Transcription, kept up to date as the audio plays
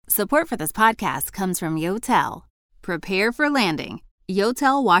Support for this podcast comes from Yotel. Prepare for landing.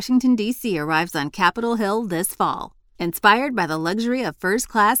 Yotel Washington, D.C. arrives on Capitol Hill this fall. Inspired by the luxury of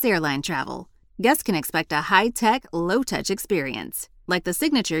first-class airline travel, guests can expect a high-tech, low-touch experience, like the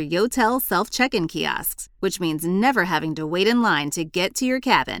signature Yotel self-check-in kiosks, which means never having to wait in line to get to your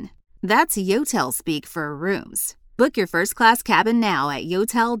cabin. That's Yotel speak for rooms. Book your first-class cabin now at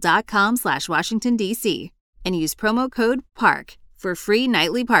yotel.com/Washington, D.C. and use promo code PARK for free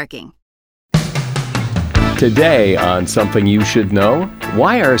nightly parking. Today on Something You Should Know,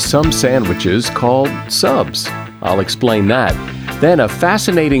 why are some sandwiches called subs? I'll explain that. Then a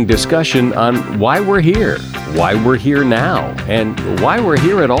fascinating discussion on why we're here now, and why we're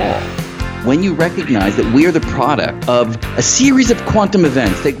here at all. When you recognize that we are the product of a series of quantum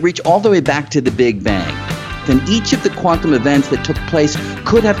events that reach all the way back to the Big Bang, then each of the quantum events that took place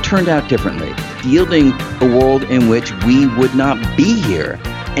could have turned out differently, yielding a world in which we would not be here,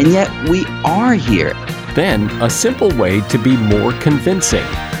 and yet we are here. Then a simple way to be more convincing,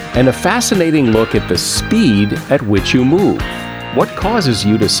 and a fascinating look at the speed at which you move. What causes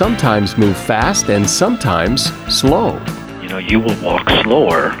you to sometimes move fast and sometimes slow? You will walk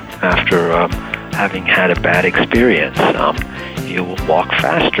slower after having had a bad experience. You will walk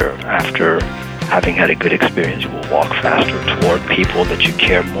faster after having had a good experience. You will walk faster toward people that you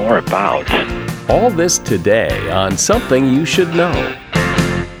care more about. All this today on Something You Should Know.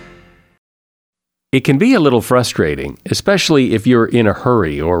 It can be a little frustrating, especially if you're in a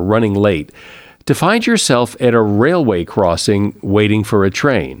hurry or running late, to find yourself at a railway crossing waiting for a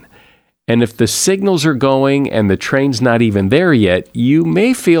train. And if the signals are going and the train's not even there yet, you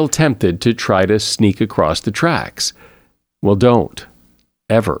may feel tempted to try to sneak across the tracks. Well, don't.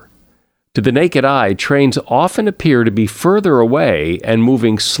 Ever. To the naked eye, trains often appear to be further away and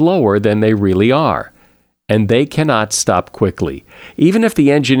moving slower than they really are. And they cannot stop quickly. Even if the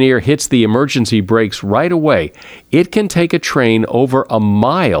engineer hits the emergency brakes right away, it can take a train over a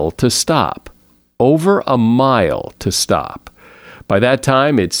mile to stop. Over a mile to stop. By that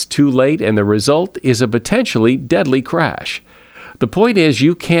time, it's too late, and the result is a potentially deadly crash. The point is,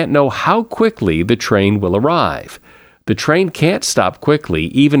 you can't know how quickly the train will arrive. The train can't stop quickly,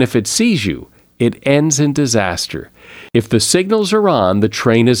 even if it sees you. It ends in disaster. If the signals are on, the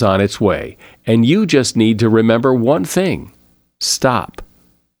train is on its way, and you just need to remember one thing. Stop.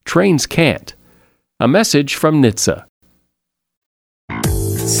 Trains can't. A message from NHTSA.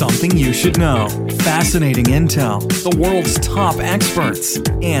 Something you should know. Fascinating intel, the world's top experts,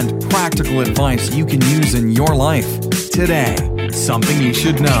 and practical advice you can use in your life. Today, Something You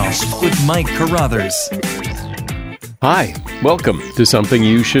Should Know with Mike Carruthers. Hi, welcome to Something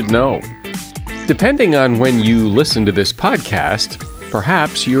You Should Know. Depending on when you listen to this podcast,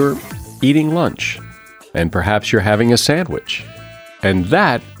 perhaps you're eating lunch, and perhaps you're having a sandwich. And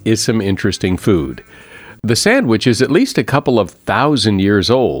that is some interesting food. The sandwich is at least a couple of thousand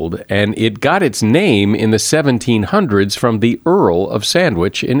years old, and it got its name in the 1700s from the Earl of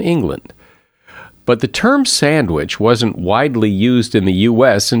Sandwich in England. But the term sandwich wasn't widely used in the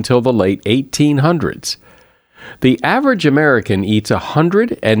U.S. until the late 1800s. The average American eats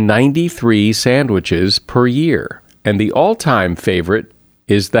 193 sandwiches per year, and the all-time favorite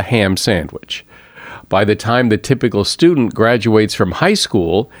is the ham sandwich. By the time the typical student graduates from high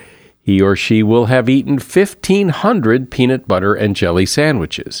school, he or she will have eaten 1,500 peanut butter and jelly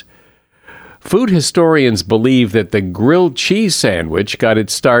sandwiches. Food historians believe that the grilled cheese sandwich got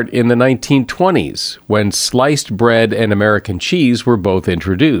its start in the 1920s, when sliced bread and American cheese were both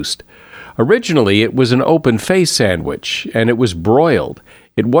introduced. Originally, it was an open-faced sandwich, and it was broiled.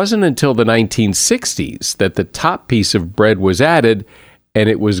 It wasn't until the 1960s that the top piece of bread was added, and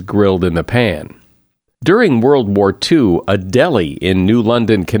it was grilled in the pan. During World War II, a deli in New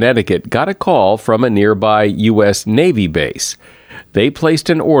London, Connecticut, got a call from a nearby U.S. Navy base. They placed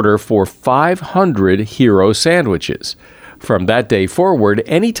an order for 500 hero sandwiches. From that day forward,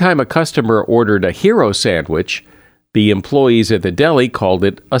 anytime a customer ordered a hero sandwich, the employees at the deli called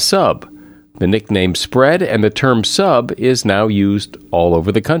it a sub. The nickname spread, and the term sub is now used all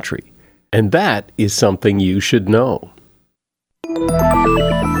over the country. And that is something you should know.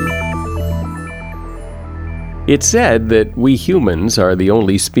 It's said that we humans are the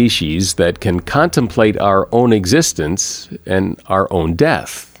only species that can contemplate our own existence and our own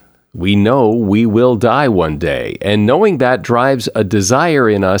death. We know we will die one day, and knowing that drives a desire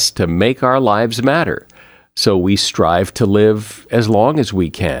in us to make our lives matter. So we strive to live as long as we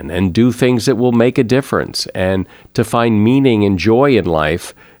can and do things that will make a difference, and to find meaning and joy in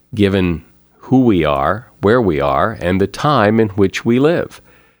life, given who we are, where we are, and the time in which we live.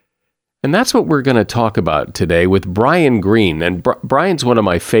 And that's what we're going to talk about today with Brian Greene. And Brian's one of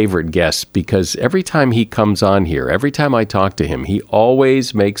my favorite guests because every time he comes on here, every time I talk to him, he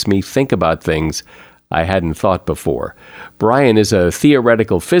always makes me think about things I hadn't thought before. Brian is a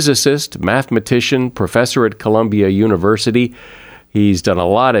theoretical physicist, mathematician, professor at Columbia University. He's done a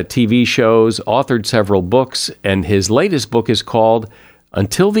lot of TV shows, authored several books, and his latest book is called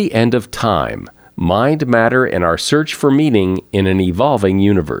Until the End of Time: Mind, Matter, and Our Search for Meaning in an Evolving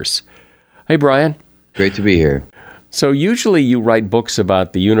Universe. Hey, Brian. Great to be here. So usually you write books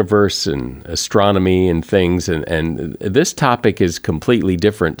about the universe and astronomy and things, and this topic is completely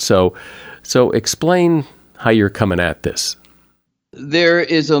different. So explain how you're coming at this. There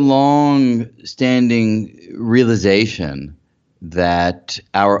is a long-standing realization that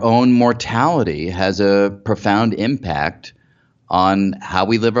our own mortality has a profound impact on how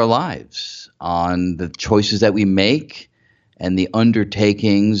we live our lives, on the choices that we make, and the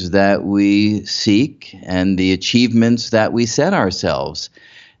undertakings that we seek and the achievements that we set ourselves.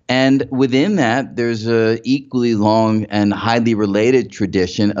 And within that, there's a equally long and highly related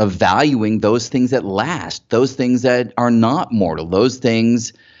tradition of valuing those things that last, those things that are not mortal, those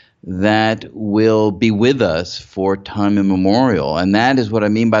things that will be with us for time immemorial. And that is what I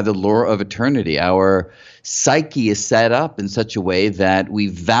mean by the lure of eternity. Our psyche is set up in such a way that we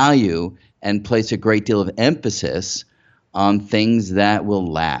value and place a great deal of emphasis on things that will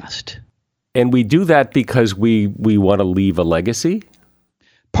last. And we do that because we want to leave a legacy?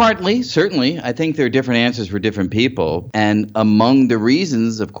 Partly, certainly. I think there are different answers for different people. And among the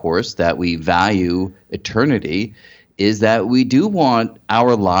reasons, of course, that we value eternity is that we do want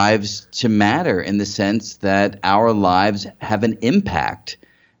our lives to matter in the sense that our lives have an impact.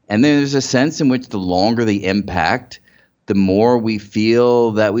 And there's a sense in which the longer the impact, the more we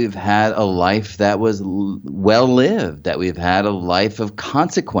feel that we've had a life that was well lived, that we've had a life of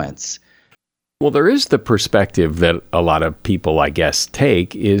consequence. Well, there is the perspective that a lot of people, I guess,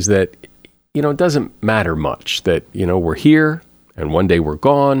 take is that, it doesn't matter much, that, we're here and one day we're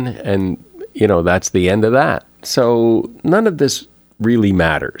gone and, that's the end of that. So none of this really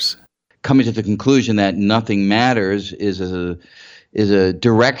matters. Coming to the conclusion that nothing matters is a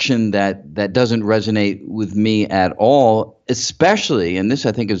direction that doesn't resonate with me at all, especially, and this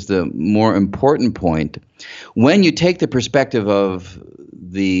I think is the more important point, when you take the perspective of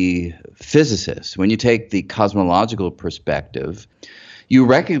the physicist, when you take the cosmological perspective, you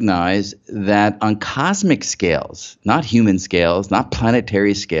recognize that on cosmic scales, not human scales, not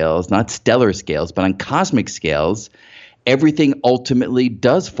planetary scales, not stellar scales, but on cosmic scales, everything ultimately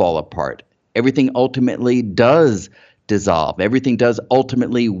does fall apart. Everything ultimately does dissolve. Everything does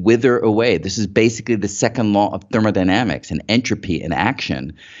ultimately wither away. This is basically the second law of thermodynamics and entropy in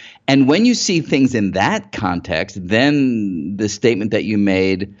action. And when you see things in that context, then the statement that you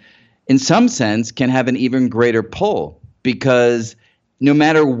made, in some sense, can have an even greater pull, because no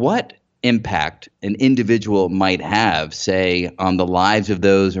matter what impact an individual might have, say, on the lives of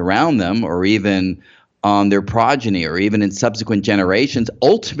those around them, or even on their progeny, or even in subsequent generations,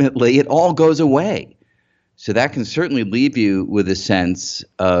 ultimately it all goes away. So that can certainly leave you with a sense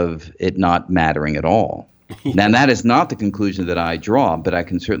of it not mattering at all. Now, that is not the conclusion that I draw, but I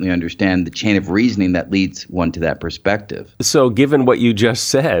can certainly understand the chain of reasoning that leads one to that perspective. So given what you just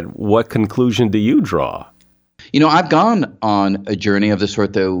said, what conclusion do you draw? I've gone on a journey of the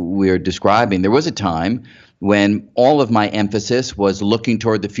sort that we're describing. There was a time when all of my emphasis was looking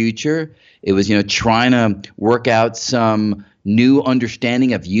toward the future. It was, trying to work out some new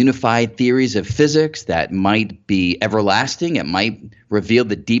understanding of unified theories of physics that might be everlasting. It might reveal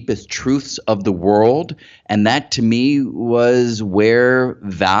the deepest truths of the world. And that, to me, was where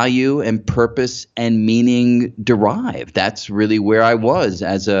value and purpose and meaning derived. That's really where I was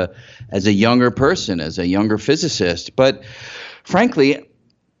as a younger person, as a younger physicist. But frankly,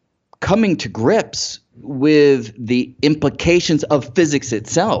 coming to grips with the implications of physics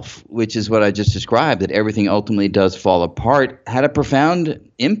itself, which is what I just described, that everything ultimately does fall apart, had a profound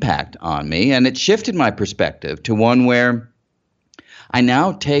impact on me. And it shifted my perspective to one where I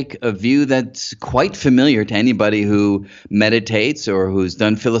now take a view that's quite familiar to anybody who meditates or who's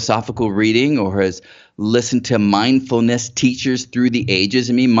done philosophical reading or has listened to mindfulness teachers through the ages.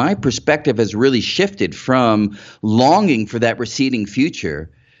 I mean, my perspective has really shifted from longing for that receding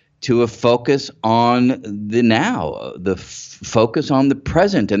future to a focus on the now, the focus on the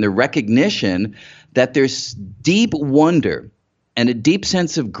present, and the recognition that there's deep wonder and a deep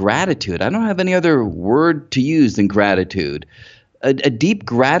sense of gratitude. I don't have any other word to use than gratitude. A deep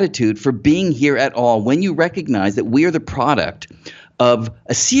gratitude for being here at all when you recognize that we are the product of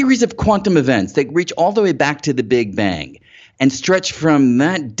a series of quantum events that reach all the way back to the Big Bang. and stretch from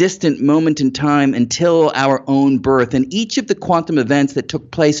that distant moment in time until our own birth. And each of the quantum events that took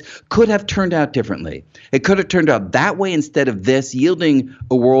place could have turned out differently. It could have turned out that way instead of this, yielding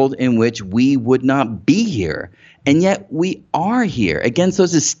a world in which we would not be here. And yet we are here against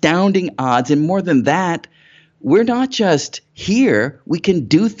those astounding odds. And more than that, we're not just here. We can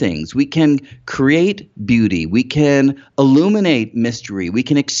do things. We can create beauty. We can illuminate mystery. We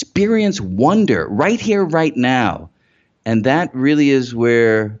can experience wonder right here, right now. And that really is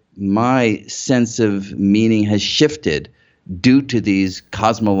where my sense of meaning has shifted due to these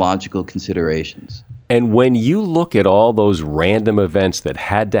cosmological considerations. And when you look at all those random events that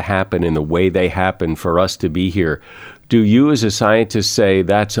had to happen in the way they happened for us to be here, do you as a scientist say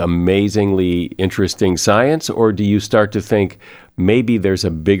that's amazingly interesting science, or do you start to think maybe there's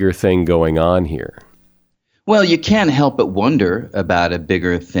a bigger thing going on here? Well, you can't help but wonder about a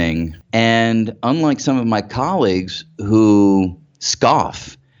bigger thing. And unlike some of my colleagues who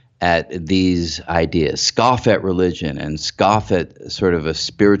scoff at these ideas, scoff at religion, and scoff at sort of a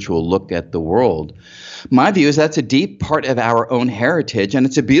spiritual look at the world, my view is that's a deep part of our own heritage, and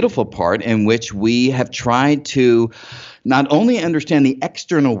it's a beautiful part in which we have tried to not only understand the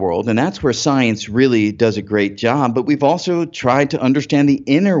external world, and that's where science really does a great job, but we've also tried to understand the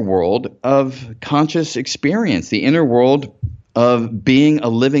inner world of conscious experience, the inner world of being a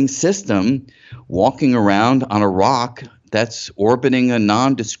living system walking around on a rock that's orbiting a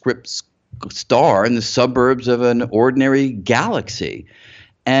nondescript star in the suburbs of an ordinary galaxy.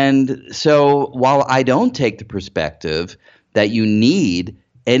 And so while I don't take the perspective that you need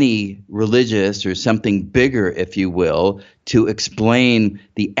any religious or something bigger, if you will, to explain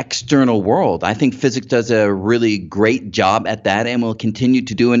the external world, I think physics does a really great job at that and will continue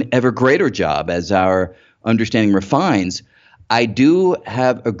to do an ever greater job as our understanding refines. I do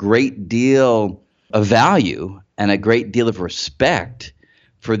have a great deal of value and a great deal of respect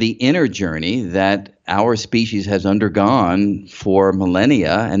for the inner journey that our species has undergone for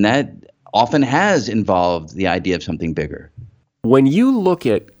millennia, and that often has involved the idea of something bigger. When you look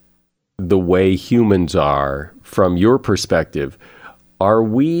at the way humans are, from your perspective, are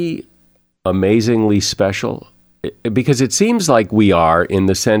we amazingly special? Because it seems like we are, in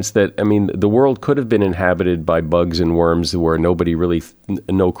the sense that, I mean, the world could have been inhabited by bugs and worms where nobody really,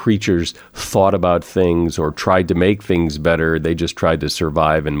 no creatures thought about things or tried to make things better. They just tried to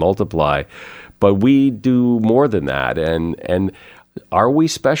survive and multiply. But we do more than that. And are we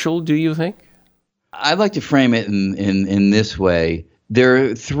special, do you think? I'd like to frame it in this way. There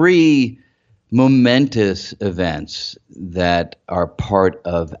are three momentous events that are part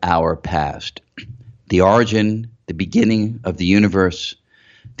of our past: the origin, the beginning of the universe,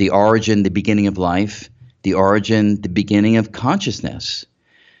 the origin, the beginning of life, the origin, the beginning of consciousness.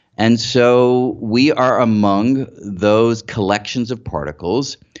 And so we are among those collections of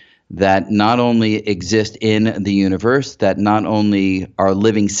particles that not only exist in the universe, that not only are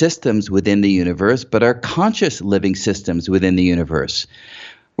living systems within the universe, but are conscious living systems within the universe.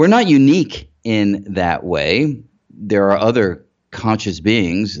 We're not unique in that way. There are other conscious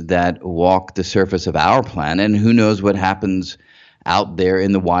beings that walk the surface of our planet, and who knows what happens out there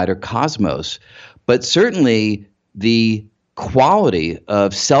in the wider cosmos. But certainly the quality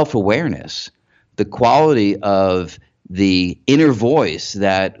of self-awareness, the quality of the inner voice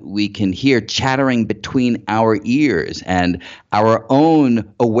that we can hear chattering between our ears, and our own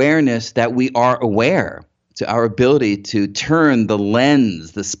awareness that we are aware, to our ability to turn the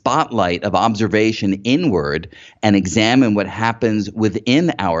lens, the spotlight of observation inward and examine what happens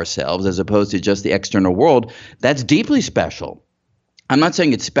within ourselves as opposed to just the external world, that's deeply special. I'm not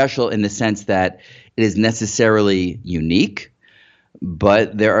saying it's special in the sense that it is necessarily unique,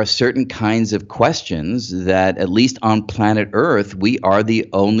 but there are certain kinds of questions that, at least on planet Earth, we are the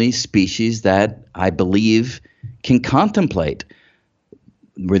only species that I believe can contemplate.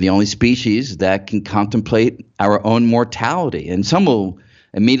 We're the only species that can contemplate our own mortality. And some will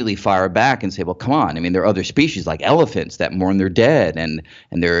immediately fire back and say, well, come on. I mean, there are other species like elephants that mourn their dead, and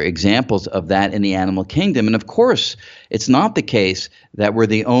there are examples of that in the animal kingdom. And of course, it's not the case that we're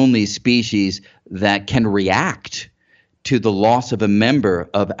the only species that can react to the loss of a member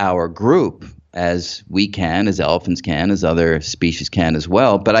of our group, as we can, as elephants can, as other species can as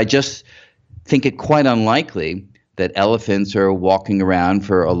well. But I just think it quite unlikely that elephants are walking around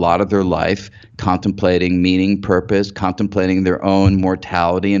for a lot of their life contemplating meaning, purpose, contemplating their own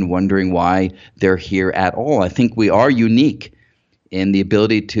mortality, and wondering why they're here at all. I think we are unique in the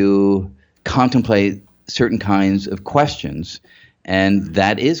ability to contemplate certain kinds of questions, and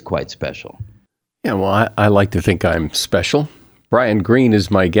that is quite special. Yeah, well, I like to think I'm special. Brian Greene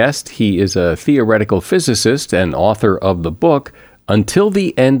is my guest. He is a theoretical physicist and author of the book, Until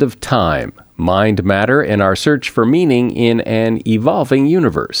the End of Time, Mind, Matter, and Our Search for Meaning in an Evolving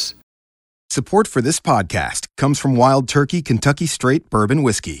Universe. Support for this podcast comes from Wild Turkey Kentucky Straight Bourbon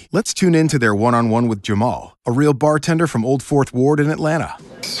Whiskey. Let's tune in to their one-on-one with Jamal, a real bartender from Old Fourth Ward in Atlanta.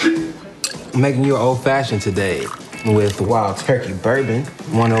 I'm making you an old-fashioned today with Wild Turkey Bourbon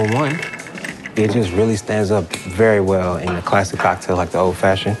 101. It just really stands up very well in a classic cocktail like the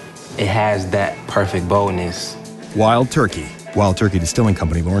old-fashioned. It has that perfect boldness. Wild Turkey. Wild Turkey Distilling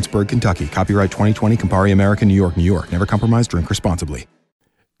Company, Lawrenceburg, Kentucky. Copyright 2020, Campari American, New York, New York. Never compromise, drink responsibly.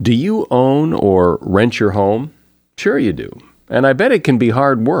 Do you own or rent your home? Sure you do. And I bet it can be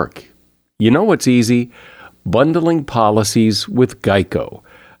hard work. You know what's easy? Bundling policies with Geico.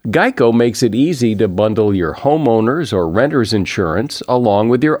 Geico makes it easy to bundle your homeowner's or renter's insurance along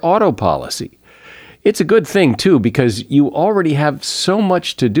with your auto policy. It's a good thing, too, because you already have so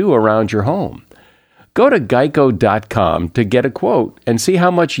much to do around your home. Go to geico.com to get a quote and see how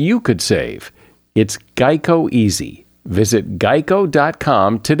much you could save. It's Geico Easy. Visit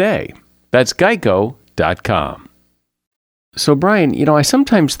geico.com today. That's geico.com. So, Brian, I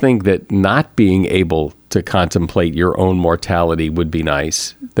sometimes think that not being able to contemplate your own mortality would be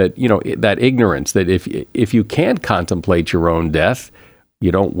nice. That, that ignorance, that if you can't contemplate your own death,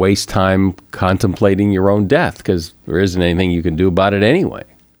 you don't waste time contemplating your own death because there isn't anything you can do about it anyway.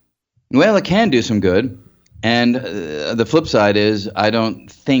 Well, it can do some good. And the flip side is I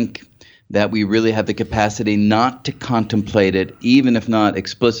don't think that we really have the capacity not to contemplate it, even if not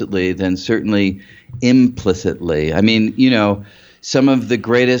explicitly, then certainly implicitly. I mean, some of the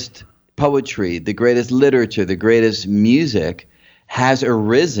greatest poetry, the greatest literature, the greatest music has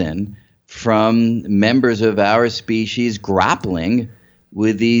arisen from members of our species grappling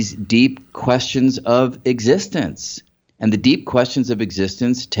with these deep questions of existence. And the deep questions of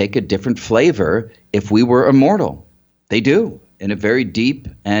existence take a different flavor if we were immortal. They do, in a very deep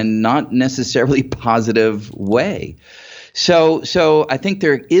and not necessarily positive way. So I think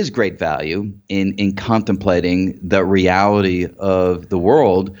there is great value in contemplating the reality of the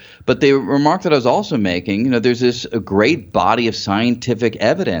world. But the remark that I was also making, there's this a great body of scientific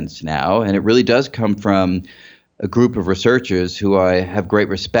evidence now, and it really does come from a group of researchers who I have great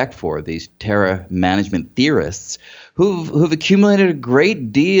respect for, these terra management theorists, who've accumulated a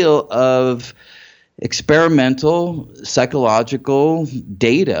great deal of experimental psychological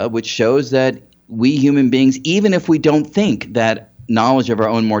data which shows that we human beings, even if we don't think that knowledge of our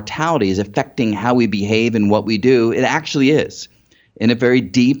own mortality is affecting how we behave and what we do, it actually is in a very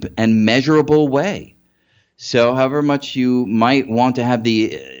deep and measurable way. So however much you might want to have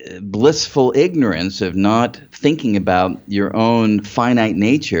the blissful ignorance of not thinking about your own finite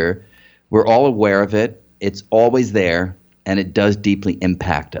nature, we're all aware of it. It's always there, and it does deeply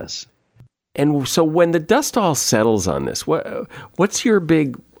impact us. And so when the dust all settles on this, what's your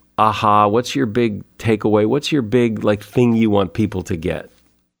big aha? What's your big takeaway? What's your big thing you want people to get?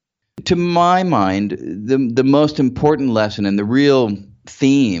 To my mind, the most important lesson and the real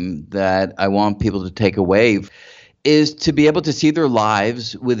theme that I want people to take away is to be able to see their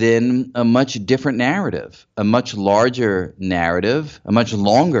lives within a much different narrative, a much larger narrative, a much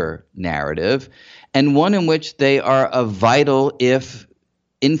longer narrative, and one in which they are a vital, if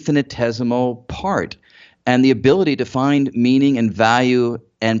infinitesimal part, and the ability to find meaning and value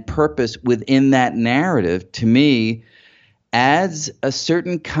and purpose within that narrative, to me, adds a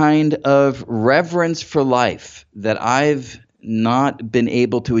certain kind of reverence for life that I've not been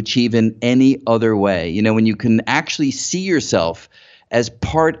able to achieve in any other way. When you can actually see yourself as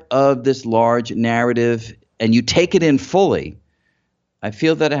part of this large narrative and you take it in fully, I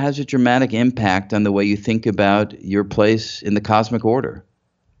feel that it has a dramatic impact on the way you think about your place in the cosmic order.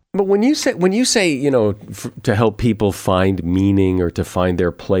 But when you say, to help people find meaning or to find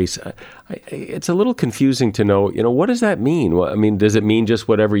their place, it's a little confusing to know, what does that mean? Does it mean just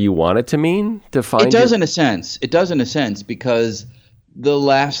whatever you want it to mean to find? It does in a sense. It does in a sense, because the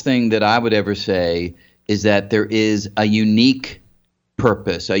last thing that I would ever say is that there is a unique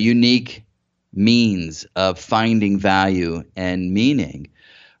purpose, a unique means of finding value and meaning.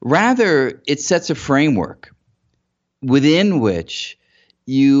 Rather, it sets a framework within which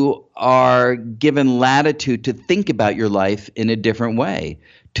you are given latitude to think about your life in a different way,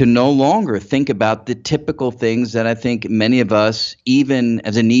 to no longer think about the typical things that I think many of us, even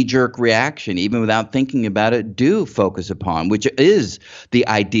as a knee-jerk reaction, even without thinking about it, do focus upon, which is the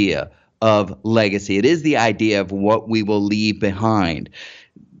idea of legacy. It is the idea of what we will leave behind.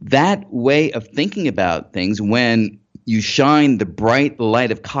 That way of thinking about things, when you shine the bright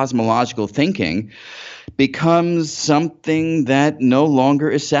light of cosmological thinking, becomes something that no longer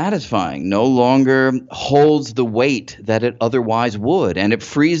is satisfying, no longer holds the weight that it otherwise would. And it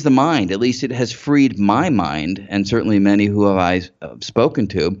frees the mind. At least it has freed my mind, and certainly many who I've spoken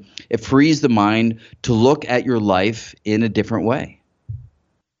to. It frees the mind to look at your life in a different way.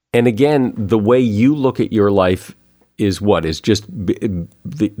 And again, the way you look at your life is what? Is just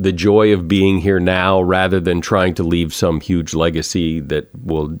the joy of being here now rather than trying to leave some huge legacy that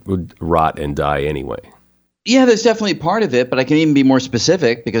would rot and die anyway. Yeah, there's definitely part of it, but I can even be more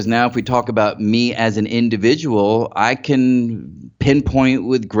specific, because now if we talk about me as an individual, I can pinpoint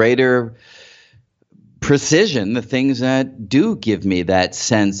with greater precision the things that do give me that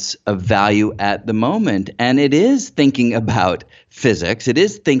sense of value at the moment. And it is thinking about physics. It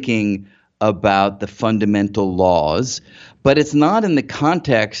is thinking about the fundamental laws, but it's not in the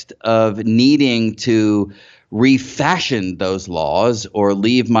context of needing to refashion those laws or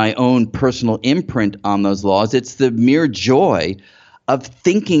leave my own personal imprint on those laws. It's the mere joy of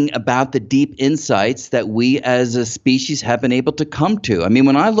thinking about the deep insights that we as a species have been able to come to. I mean,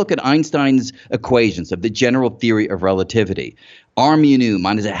 when I look at Einstein's equations of the general theory of relativity, r mu nu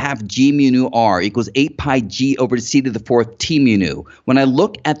minus a half g mu nu r equals 8 pi g over c to the fourth t mu nu. When I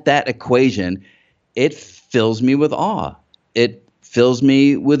look at that equation, it fills me with awe. It fills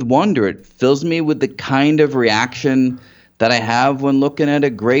me with wonder. It fills me with the kind of reaction that I have when looking at a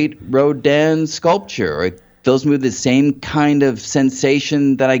great Rodin sculpture. Or it fills me with the same kind of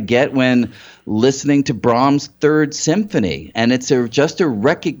sensation that I get when listening to Brahms' Third Symphony. And it's just a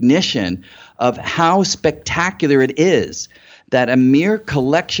recognition of how spectacular it is that a mere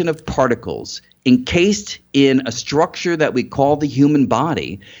collection of particles encased in a structure that we call the human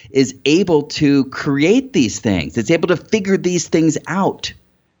body is able to create these things. It's able to figure these things out.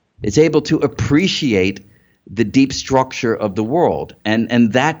 It's able to appreciate the deep structure of the world.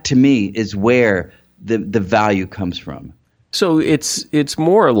 And that, to me, is where the value comes from. So it's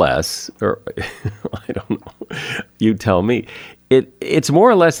more or less, or I don't know, you tell me, it's more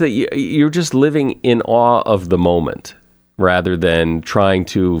or less that you're just living in awe of the moment, rather than trying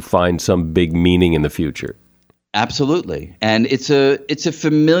to find some big meaning in the future. Absolutely. And it's a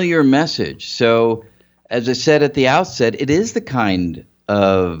familiar message. So as I said at the outset, it is the kind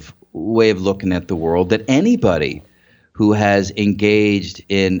of way of looking at the world that anybody who has engaged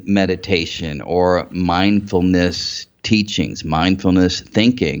in meditation or mindfulness teachings, mindfulness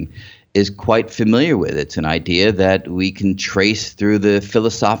thinking, is quite familiar with. It's an idea that we can trace through the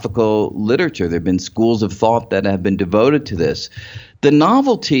philosophical literature. There have been schools of thought that have been devoted to this. The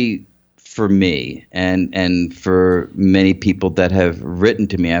novelty for me and for many people that have written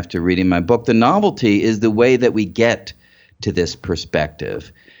to me after reading my book, the novelty is the way that we get to this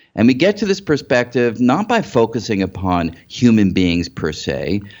perspective. And we get to this perspective not by focusing upon human beings per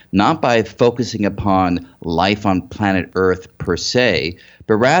se, not by focusing upon life on planet Earth per se,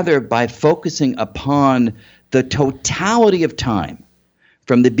 but rather by focusing upon the totality of time,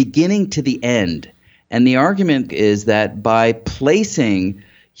 from the beginning to the end. And the argument is that by placing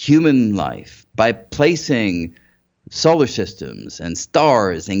human life, by placing solar systems and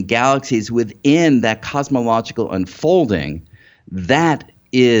stars and galaxies within that cosmological unfolding, that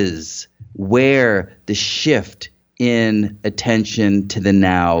is where the shift in attention to the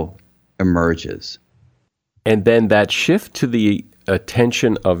now emerges. And then that shift to the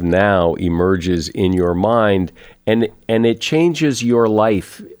attention of now emerges in your mind, and it changes your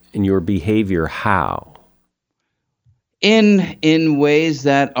life and your behavior. How? In ways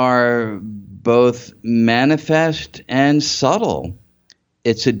that are both manifest and subtle.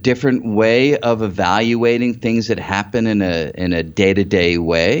 It's a different way of evaluating things that happen in a day-to-day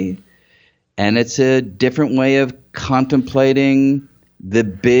way, and it's a different way of contemplating the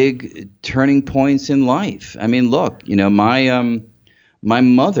big turning points in life. I mean, look, my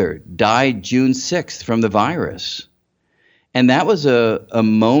mother died June 6th from the virus, and that was a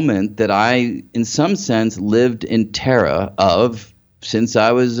moment that I, in some sense, lived in terror of since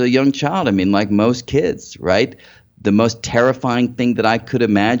I was a young child. I mean, like most kids, right? The most terrifying thing that I could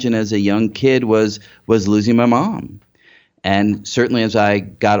imagine as a young kid was losing my mom. And certainly as I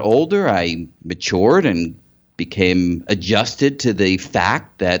got older, I matured and became adjusted to the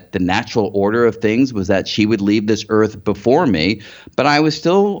fact that the natural order of things was that she would leave this earth before me. But I was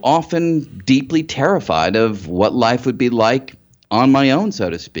still often deeply terrified of what life would be like on my own,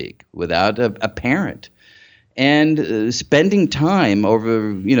 so to speak, without a parent. And spending time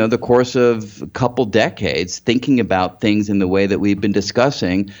over, the course of a couple decades thinking about things in the way that we've been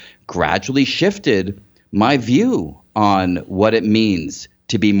discussing gradually shifted my view on what it means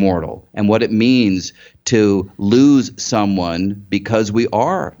to be mortal and what it means to lose someone because we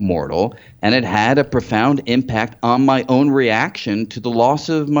are mortal. And it had a profound impact on my own reaction to the loss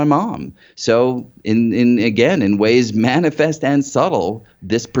of my mom. So in ways manifest and subtle,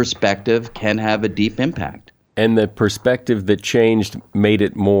 this perspective can have a deep impact. And the perspective that changed made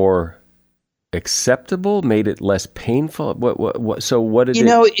it more acceptable, made it less painful? What did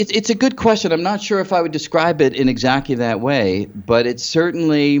it's a good question. I'm not sure if I would describe it in exactly that way, but it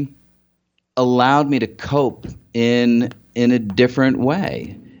certainly allowed me to cope in a different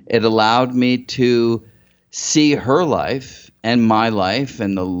way. It allowed me to see her life and my life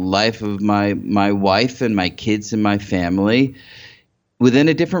and the life of my wife and my kids and my family within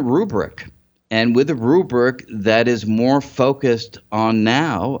a different rubric. And with a rubric that is more focused on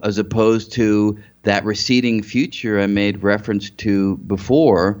now as opposed to that receding future I made reference to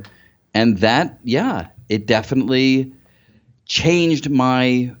before. And that, it definitely changed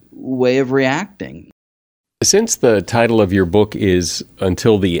my way of reacting. Since the title of your book is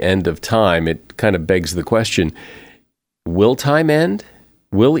Until the End of Time, it kind of begs the question, will time end?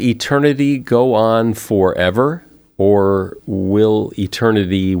 Will eternity go on forever? Or will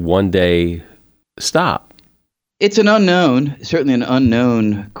eternity one day stop? It's an unknown, certainly an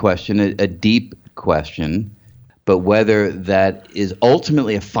unknown question, a deep question. But whether that is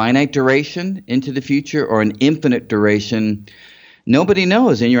ultimately a finite duration into the future or an infinite duration, nobody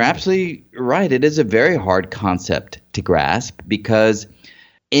knows. And you're absolutely right. It is a very hard concept to grasp because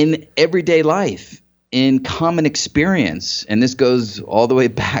in everyday life, in common experience, and this goes all the way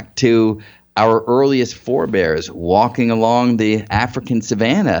back to our earliest forebears walking along the African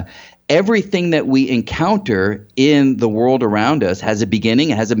savanna, everything that we encounter in the world around us has a beginning,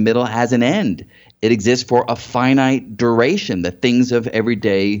 has a middle, has an end. It exists for a finite duration, the things of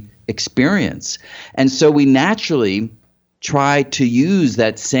everyday experience. And so we naturally try to use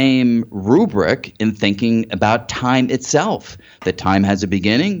that same rubric in thinking about time itself. That time has a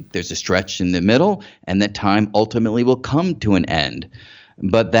beginning, there's a stretch in the middle, and that time ultimately will come to an end.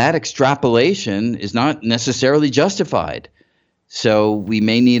 But that extrapolation is not necessarily justified. So we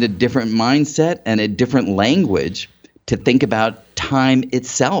may need a different mindset and a different language to think about time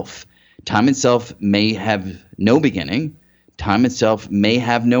itself. Time itself may have no beginning. Time itself may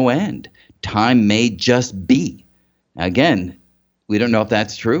have no end. Time may just be. Again, we don't know if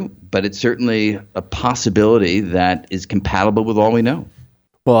that's true, but it's certainly a possibility that is compatible with all we know.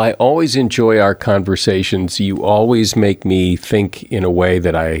 Well, I always enjoy our conversations. You always make me think in a way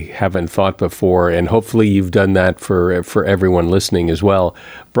that I haven't thought before, and hopefully you've done that for everyone listening as well.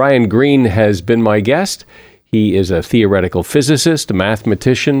 Brian Greene has been my guest. He is a theoretical physicist, a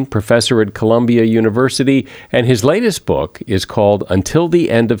mathematician, professor at Columbia University, and his latest book is called Until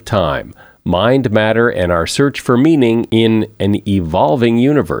the End of Time: Mind, Matter, and Our Search for Meaning in an Evolving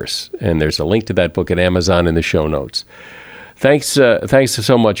Universe. And there's a link to that book at Amazon in the show notes. Thanks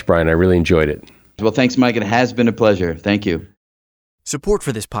so much, Brian. I really enjoyed it. Well, thanks, Mike. It has been a pleasure. Thank you. Support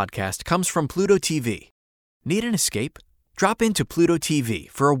for this podcast comes from Pluto TV. Need an escape? Drop into Pluto TV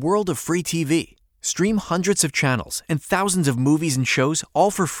for a world of free TV. Stream hundreds of channels and thousands of movies and shows all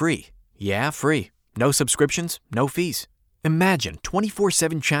for free. Yeah, free. No subscriptions, no fees. Imagine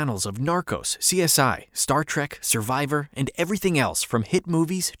 24/7 channels of Narcos, CSI, Star Trek, Survivor, and everything else from hit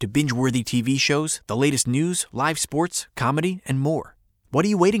movies to binge-worthy TV shows, the latest news, live sports, comedy, and more. What are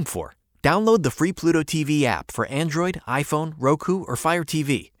you waiting for? Download the free Pluto TV app for Android, iPhone, Roku, or Fire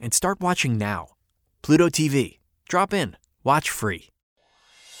TV and start watching now. Pluto TV. Drop in. Watch free.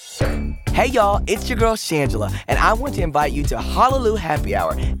 Hey y'all, it's your girl Shangela, and I want to invite you to Hallelujah Happy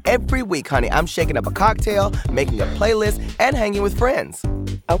Hour. Every week, honey, I'm shaking up a cocktail, making a playlist, and hanging with friends.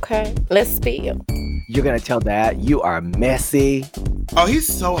 Okay, let's spill. You're gonna tell Dad you are messy. Oh, he's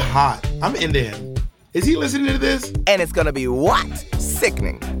so hot. I'm into him. Is he listening to this? And it's gonna be what?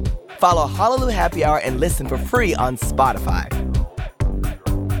 Sickening. Follow Hallelujah Happy Hour and listen for free on Spotify.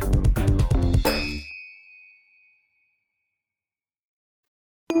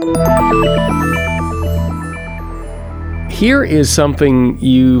 Here is something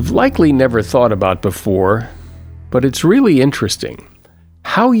you've likely never thought about before, but it's really interesting.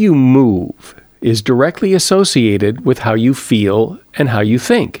 How you move is directly associated with how you feel and how you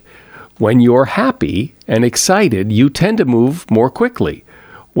think. When you're happy and excited, you tend to move more quickly.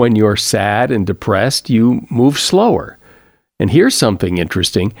 When you're sad and depressed, you move slower. And here's something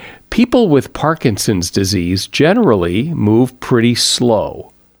interesting. People with Parkinson's disease generally move pretty slow.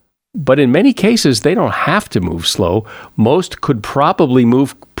 But in many cases, they don't have to move slow. Most could probably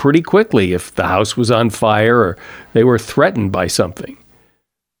move pretty quickly if the house was on fire or they were threatened by something.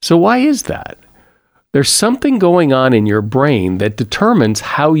 So why is that? there's something going on in your brain that determines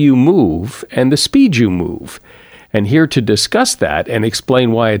how you move and the speed you move. And here to discuss that and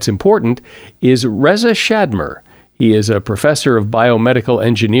explain why it's important is Reza Shadmer. He is a professor of biomedical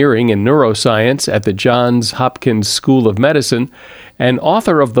engineering and neuroscience at the Johns Hopkins School of Medicine and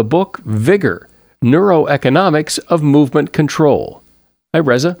author of the book Vigor, Neuroeconomics of Movement Control. Hi,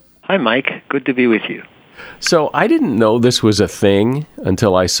 Reza. Hi, Mike. Good to be with you. So I didn't know this was a thing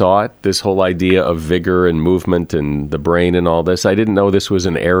until I saw it, this whole idea of vigor and movement and the brain and all this. I didn't know this was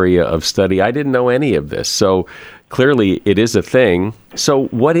an area of study. I didn't know any of this. So clearly it is a thing. So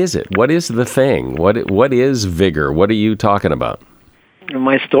what is it? What is the thing? What is vigor? What are you talking about?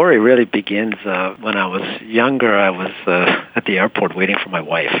 My story really begins when I was younger. I was at the airport waiting for my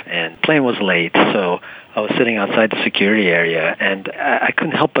wife, and the plane was late, so I was sitting outside the security area, and I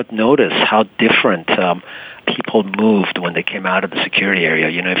couldn't help but notice how different people moved when they came out of the security area.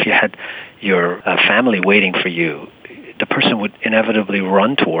 You know, if you had your family waiting for you, the person would inevitably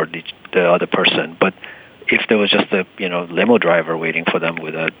run toward the other person, but if there was just a limo driver waiting for them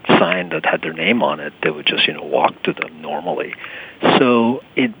with a sign that had their name on it, they would just walk to them normally. So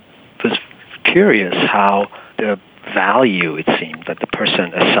it was curious how the value, it seemed, that the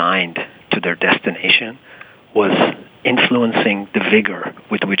person assigned to their destination was influencing the vigor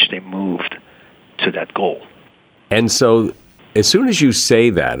with which they moved to that goal. And so as soon as you say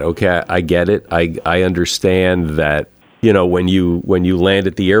that, okay, I get it. I understand that, when you land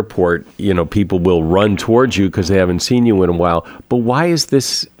at the airport, people will run towards you because they haven't seen you in a while. But why is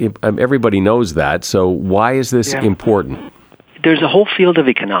this, everybody knows that, so why is this important? There's a whole field of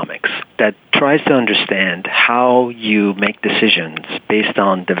economics that tries to understand how you make decisions based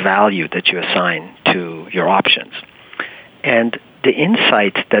on the value that you assign to your options. And the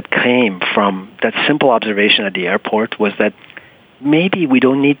insight that came from that simple observation at the airport was that maybe we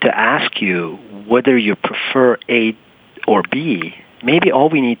don't need to ask you whether you prefer A or B. Maybe all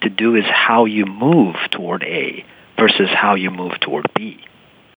we need to do is how you move toward A versus how you move toward B.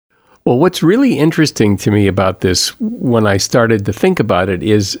 Well, what's really interesting to me about this when I started to think about it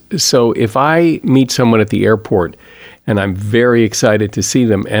is, so if I meet someone at the airport and I'm very excited to see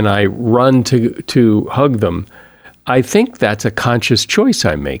them and I run to hug them, I think that's a conscious choice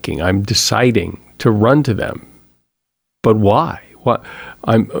I'm making. I'm deciding to run to them. But why? What?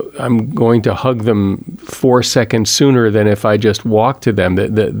 I'm going to hug them 4 seconds sooner than if I just walk to them.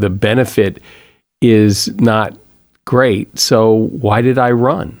 The benefit is not great. So why did I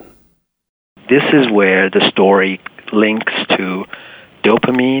run? This is where the story links to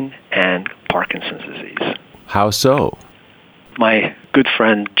dopamine and Parkinson's disease. How so? My good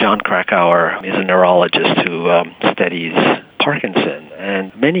friend John Krakauer is a neurologist who studies Parkinson.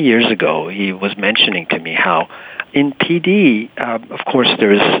 And many years ago, he was mentioning to me how in PD, of course,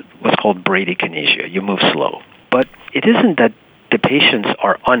 there is what's called bradykinesia. You move slow. But it isn't that the patients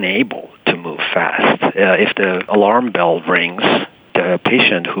are unable to move fast. If the alarm bell rings, the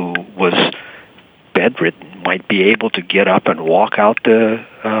patient who was bedridden might be able to get up and walk out the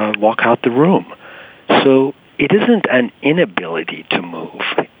room. So it isn't an inability to move.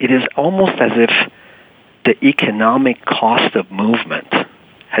 It is almost as if the economic cost of movement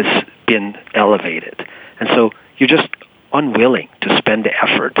has been elevated. And so you're just unwilling to spend the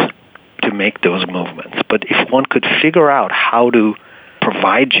effort to make those movements. But if one could figure out how to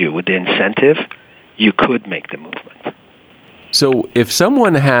provide you with the incentive, you could make the movement. So if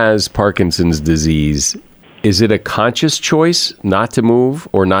someone has Parkinson's disease, is it a conscious choice not to move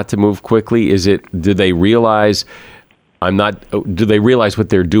or not to move quickly? Do they realize what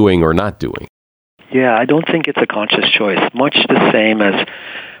they're doing or not doing? Yeah, I don't think it's a conscious choice. Much the same as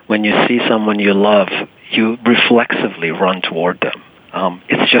when you see someone you love, you reflexively run toward them.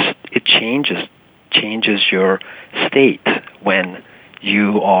 It changes your state when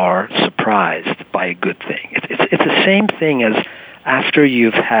you are surprised by a good thing. It's the same thing as after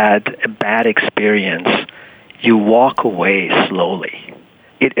you've had a bad experience, you walk away slowly.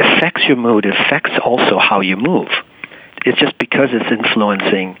 It affects your mood. It affects also how you move. It's just because it's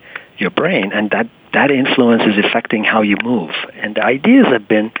influencing your brain, and that influence is affecting how you move. And the ideas have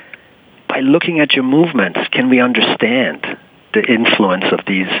been, by looking at your movements, can we understand the influence of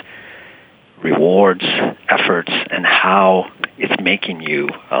these rewards, efforts, and how it's making you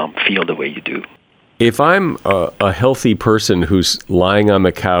feel the way you do. If I'm a healthy person who's lying on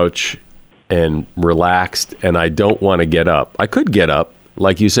the couch and relaxed and I don't want to get up, I could get up.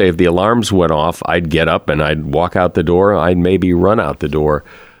 Like you say, if the alarms went off, I'd get up and I'd walk out the door. I'd maybe run out the door.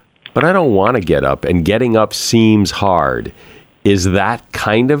 But I don't want to get up, and getting up seems hard. Is that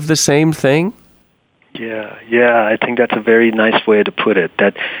kind of the same thing? Yeah, I think that's a very nice way to put it,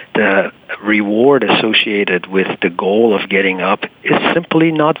 that the reward associated with the goal of getting up is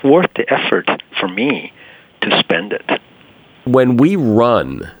simply not worth the effort for me to spend it. When we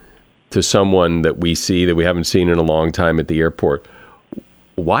run to someone that we see that we haven't seen in a long time at the airport,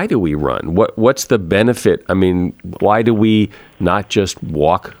 why do we run? What's the benefit? I mean, why do we not just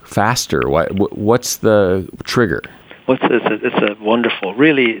walk faster? What's the trigger? It's a wonderful,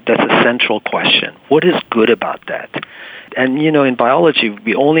 really, that's a central question. What is good about that? And, in biology,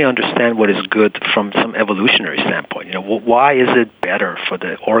 we only understand what is good from some evolutionary standpoint. Why is it better for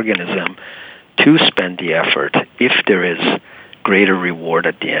the organism to spend the effort if there is greater reward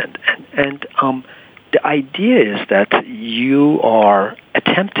at the end? And the idea is that you are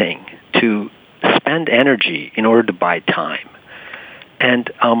attempting to spend energy in order to buy time. And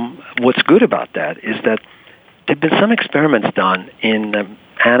what's good about that is that there have been some experiments done in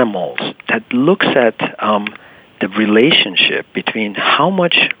animals that looks at the relationship between how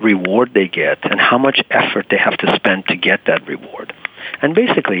much reward they get and how much effort they have to spend to get that reward. And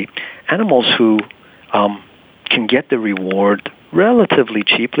basically, animals who can get the reward relatively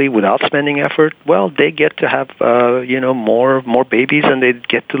cheaply without spending effort, well, they get to have more babies and they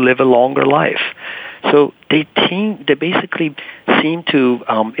get to live a longer life. So they basically seem to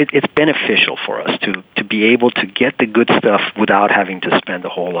it's beneficial for us to be able to get the good stuff without having to spend a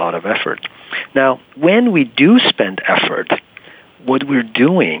whole lot of effort. Now, when we do spend effort, what we're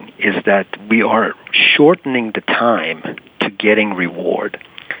doing is that we are shortening the time to getting reward,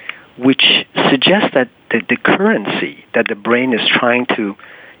 which suggests that the currency that the brain is trying to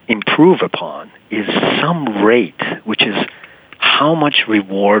improve upon is some rate, which is how much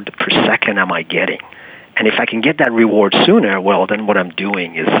reward per second am I getting? And if I can get that reward sooner, well, then what I'm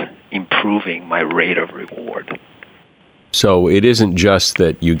doing is improving my rate of reward. So it isn't just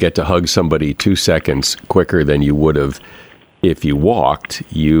that you get to hug somebody 2 seconds quicker than you would have if you walked.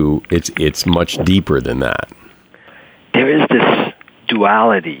 It's much deeper than that. There is this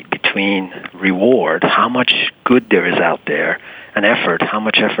duality between reward, how much good there is out there, and effort, how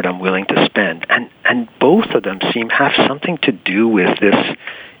much effort I'm willing to spend. And both of them have something to do with this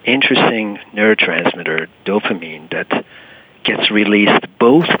interesting neurotransmitter, dopamine, that gets released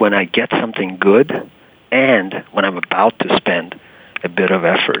both when I get something good and when I'm about to spend a bit of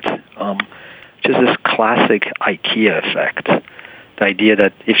effort. Which is this classic IKEA effect. The idea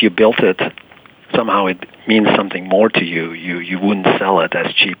that if you built it, somehow it means something more to you. You wouldn't sell it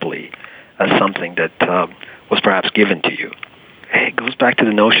as cheaply as something that was perhaps given to you. It goes back to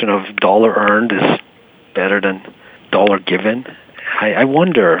the notion of dollar earned is better than dollar given. I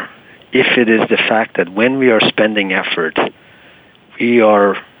wonder if it is the fact that when we are spending effort, we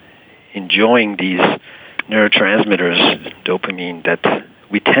are enjoying these neurotransmitters, dopamine, that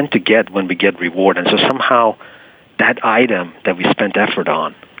we tend to get when we get reward. And so somehow that item that we spent effort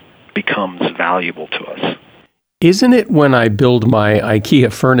on becomes valuable to us. Isn't it when I build my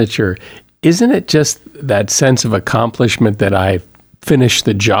IKEA furniture, isn't it just that sense of accomplishment that I finished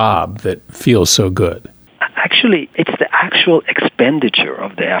the job that feels so good? Actually, it's the actual expenditure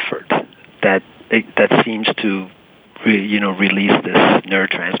of the effort that seems to release this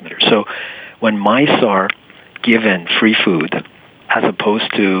neurotransmitter. So when mice are given free food, as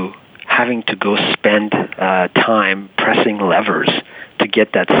opposed to having to go spend time pressing levers to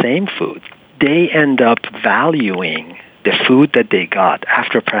get that same food, they end up valuing the food that they got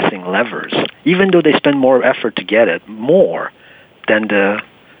after pressing levers, even though they spend more effort to get it, more than the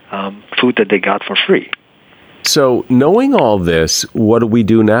food that they got for free. So knowing all this, what do we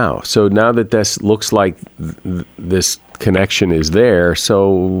do now? So now that this looks like this connection is there,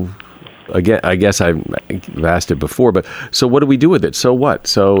 so again, I guess I've asked it before, but so what do we do with it? So what?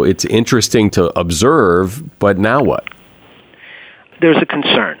 So it's interesting to observe, but now what? There's a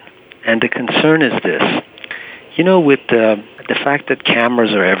concern, and the concern is this. With the fact that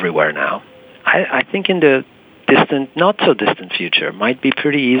cameras are everywhere now, I think in the not so distant future, it might be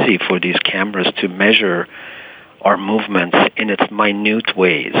pretty easy for these cameras to measure our movements in its minute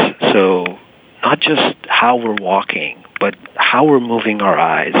ways. So not just how we're walking, but how we're moving our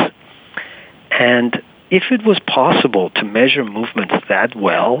eyes. And if it was possible to measure movements that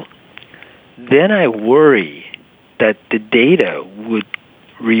well, then I worry that the data would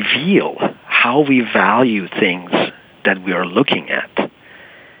reveal how we value things that we are looking at.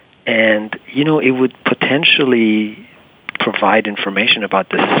 And, it would potentially provide information about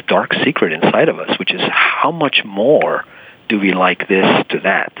this dark secret inside of us, which is how much more do we like this to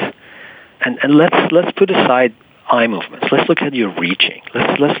that. And let's put aside eye movements. Let's look at your reaching.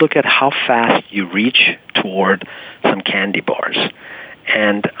 Let's look at how fast you reach toward some candy bars.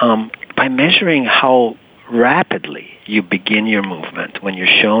 And by measuring how rapidly you begin your movement when you're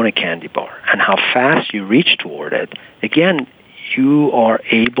shown a candy bar and how fast you reach toward it, again, you are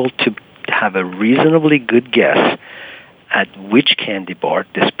able to have a reasonably good guess at which candy bar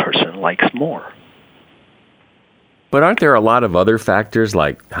this person likes more. But aren't there a lot of other factors,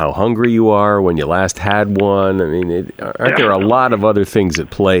 like how hungry you are when you last had one? I mean, aren't there a lot of other things at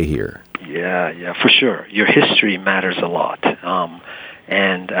play here? Yeah, for sure. Your history matters a lot.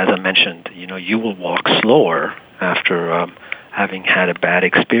 And as I mentioned, you will walk slower after having had a bad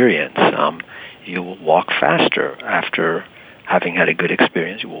experience. You will walk faster after having had a good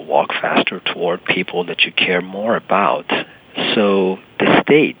experience. You will walk faster toward people that you care more about. So the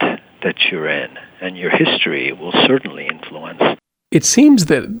state that you're in and your history will certainly influence. It seems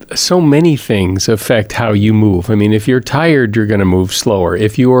that so many things affect how you move. I mean, if you're tired, you're going to move slower.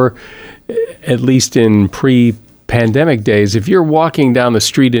 If you're, at least in pre-pandemic days, if you're walking down the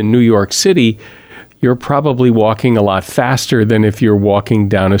street in New York City, you're probably walking a lot faster than if you're walking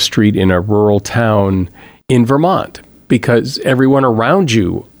down a street in a rural town in Vermont, because everyone around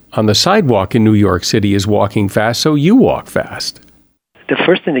you on the sidewalk in New York City is walking fast, so you walk fast. The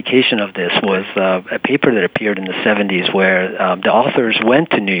first indication of this was a paper that appeared in the 70s where the authors went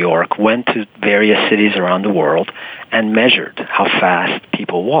to New York, went to various cities around the world, and measured how fast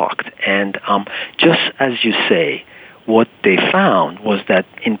people walked. And just as you say, what they found was that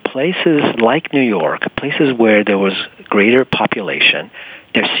in places like New York, places where there was greater population,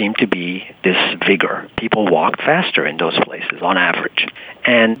 there seemed to be this vigor. People walked faster in those places on average.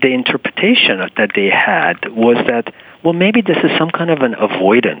 And the interpretation that they had was that, well, maybe this is some kind of an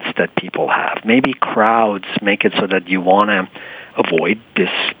avoidance that people have. Maybe crowds make it so that you want to avoid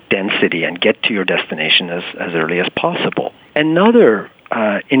this density and get to your destination as early as possible. Another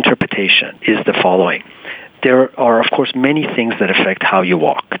interpretation is the following. There are, of course, many things that affect how you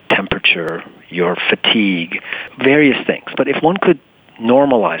walk: temperature, your fatigue, various things. But if one could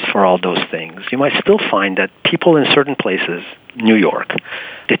normalize for all those things, you might still find that people in certain places, New York,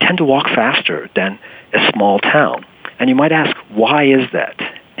 they tend to walk faster than a small town. And you might ask, why is that?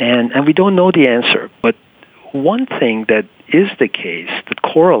 And we don't know the answer, but one thing that is the case that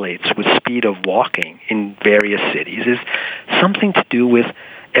correlates with speed of walking in various cities is something to do with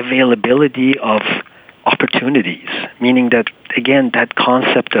availability of opportunities, meaning that, again, that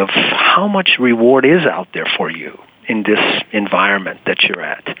concept of how much reward is out there for you in this environment that you're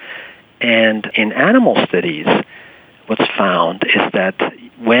at. And in animal studies, what's found is that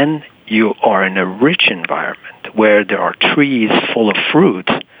when you are in a rich environment where there are trees full of fruit,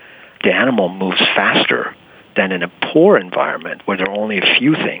 the animal moves faster than in a poor environment where there are only a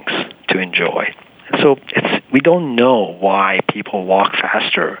few things to enjoy. And so we don't know why people walk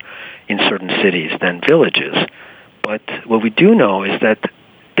faster in certain cities than villages, but what we do know is that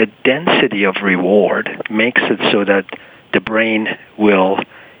the density of reward makes it so that the brain will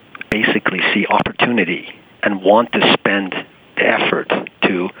basically see opportunity and want to spend the effort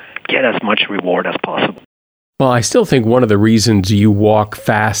to get as much reward as possible. Well, I still think one of the reasons you walk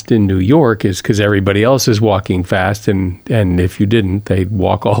fast in New York is because everybody else is walking fast, and if you didn't, they'd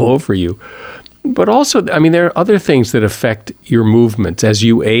walk all over you. But also, I mean, there are other things that affect your movements as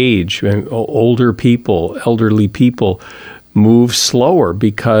you age. Older people, elderly people move slower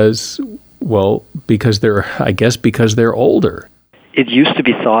because they're older. It used to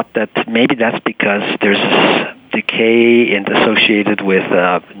be thought that maybe that's because there's this decay associated with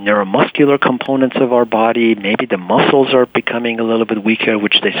neuromuscular components of our body. Maybe the muscles are becoming a little bit weaker,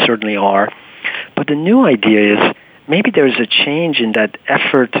 which they certainly are. But the new idea is maybe there's a change in that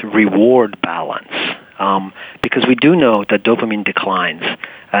effort-reward balance, because we do know that dopamine declines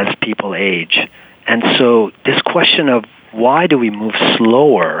as people age. And so this question of why do we move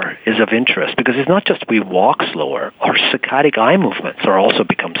slower is of interest, because it's not just we walk slower, our saccadic eye movements are also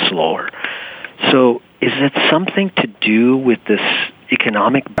become slower. So is it something to do with this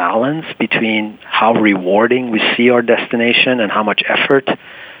economic balance between how rewarding we see our destination and how much effort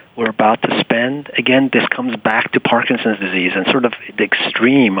we're about to spend? Again, this comes back to Parkinson's disease and sort of the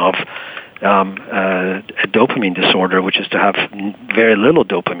extreme of a dopamine disorder, which is to have very little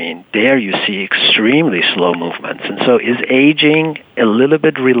dopamine. There you see extremely slow movements. And so is aging a little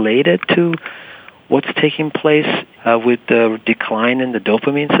bit related to what's taking place with the decline in the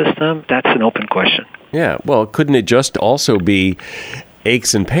dopamine system? That's an open question. Yeah, well, couldn't it just also be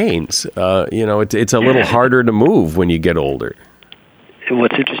aches and pains? It's a little harder to move when you get older.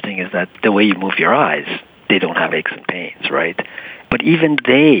 What's interesting is that the way you move your eyes, they don't have aches and pains, right? But even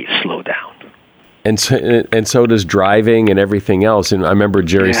they slow down. And so does driving and everything else. And I remember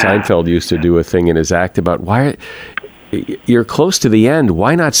Jerry Seinfeld used to do a thing in his act about why you're close to the end.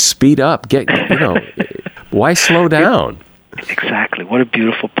 Why not speed up? Why slow down? Exactly. What a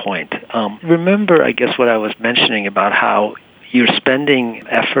beautiful point. Remember, I guess, what I was mentioning about how you're spending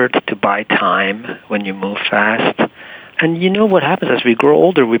effort to buy time when you move fast. And you know what happens as we grow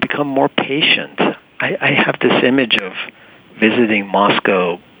older, we become more patient. I have this image of visiting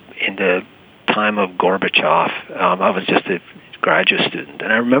Moscow in the time of Gorbachev. I was just a graduate student,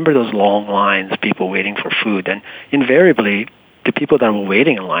 and I remember those long lines, people waiting for food, and invariably the people that were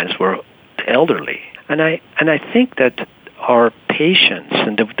waiting in lines were the elderly. And I think that our patience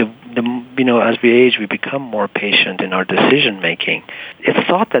and as we age, we become more patient in our decision making. It's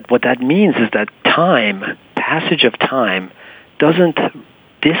thought that what that means is that passage of time, doesn't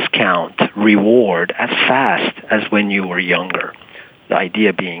discount reward as fast as when you were younger. The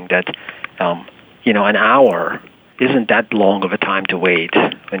idea being that an hour isn't that long of a time to wait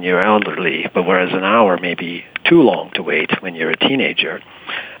when you're elderly, but whereas an hour may be too long to wait when you're a teenager.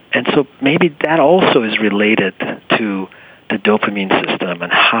 And so maybe that also is related to the dopamine system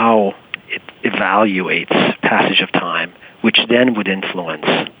and how it evaluates passage of time, which then would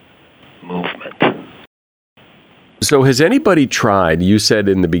influence movement. So has anybody tried, you said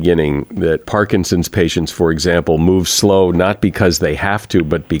in the beginning that Parkinson's patients, for example, move slow not because they have to,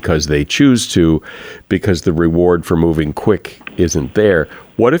 but because they choose to, because the reward for moving quick isn't there.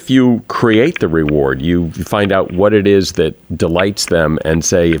 What if you create the reward? You find out what it is that delights them and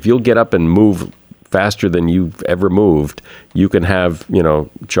say, if you'll get up and move faster than you've ever moved, you can have,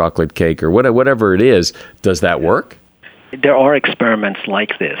 chocolate cake or whatever it is. Does that work? There are experiments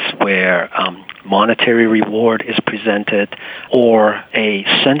like this where monetary reward is presented or a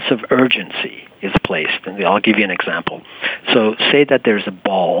sense of urgency is placed. And I'll give you an example. So say that there's a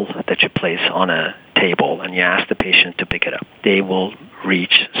ball that you place on a table and you ask the patient to pick it up. They will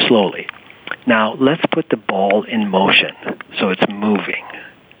reach slowly. Now, let's put the ball in motion so it's moving.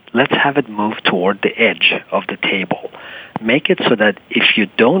 Let's have it move toward the edge of the table. Make it so that if you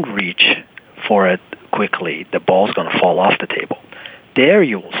don't reach for it quickly, the ball's going to fall off the table. There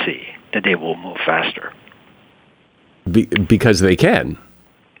you will see that they will move faster. Because they can.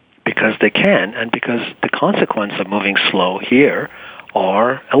 Because they can, and because the consequence of moving slow here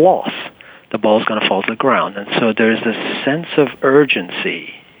are a loss. The ball's going to fall to the ground. And so there's this sense of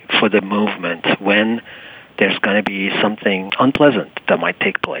urgency for the movement when there's going to be something unpleasant that might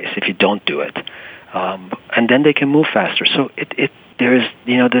take place if you don't do it. And then they can move faster. So there is,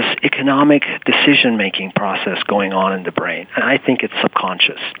 this economic decision-making process going on in the brain. And I think it's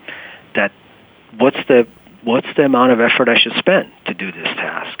subconscious that what's the amount of effort I should spend to do this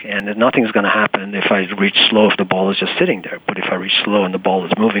task? And nothing's going to happen if I reach slow if the ball is just sitting there. But if I reach slow and the ball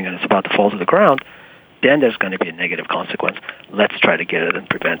is moving and it's about to fall to the ground, then there's going to be a negative consequence. Let's try to get it and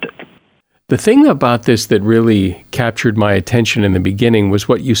prevent it. The thing about this that really captured my attention in the beginning was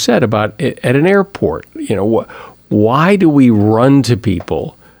what you said about it at an airport. Why do we run to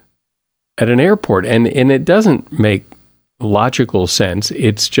people at an airport? And it doesn't make logical sense.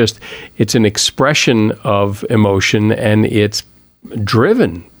 It's an expression of emotion, and it's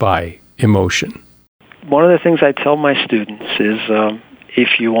driven by emotion. One of the things I tell my students is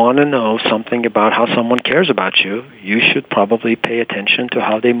if you want to know something about how someone cares about you, you should probably pay attention to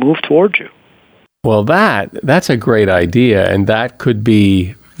how they move towards you. Well, that's a great idea, and that could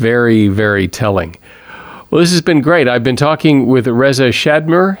be very, very telling. Well, this has been great. I've been talking with Reza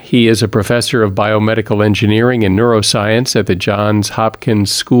Shadmer. He is a professor of biomedical engineering and neuroscience at the Johns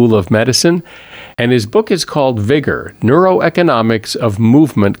Hopkins School of Medicine, and his book is called Vigor, Neuroeconomics of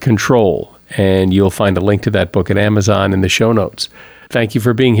Movement Control, and you'll find a link to that book at Amazon in the show notes. Thank you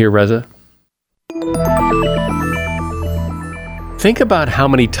for being here, Reza. Think about how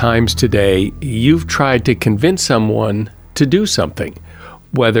many times today you've tried to convince someone to do something,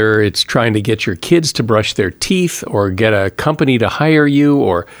 whether it's trying to get your kids to brush their teeth or get a company to hire you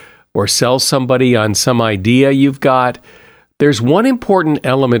or sell somebody on some idea you've got. There's one important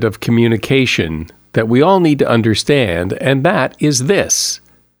element of communication that we all need to understand, and that is this.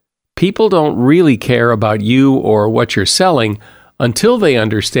 People don't really care about you or what you're selling until they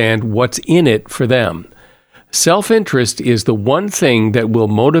understand what's in it for them. Self-interest is the one thing that will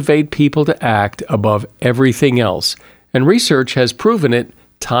motivate people to act above everything else, and research has proven it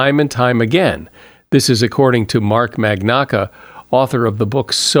time and time again. This is according to Mark Magnacca, author of the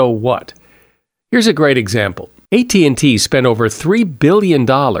book So What? Here's a great example. AT&T spent over $3 billion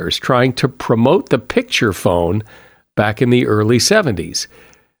trying to promote the picture phone back in the early 70s.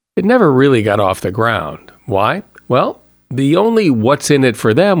 It never really got off the ground. Why? Well, the only what's in it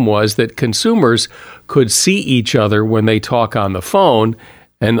for them was that consumers could see each other when they talk on the phone,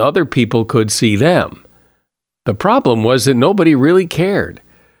 and other people could see them. The problem was that nobody really cared.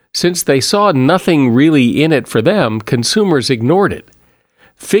 Since they saw nothing really in it for them, consumers ignored it.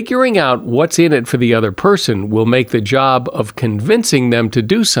 Figuring out what's in it for the other person will make the job of convincing them to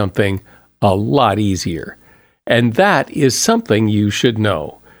do something a lot easier. And that is something you should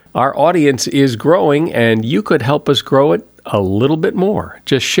know. Our audience is growing, and you could help us grow it a little bit more.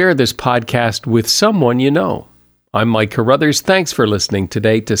 Just share this podcast with someone you know. I'm Mike Carruthers. Thanks for listening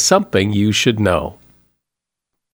today to Something You Should Know.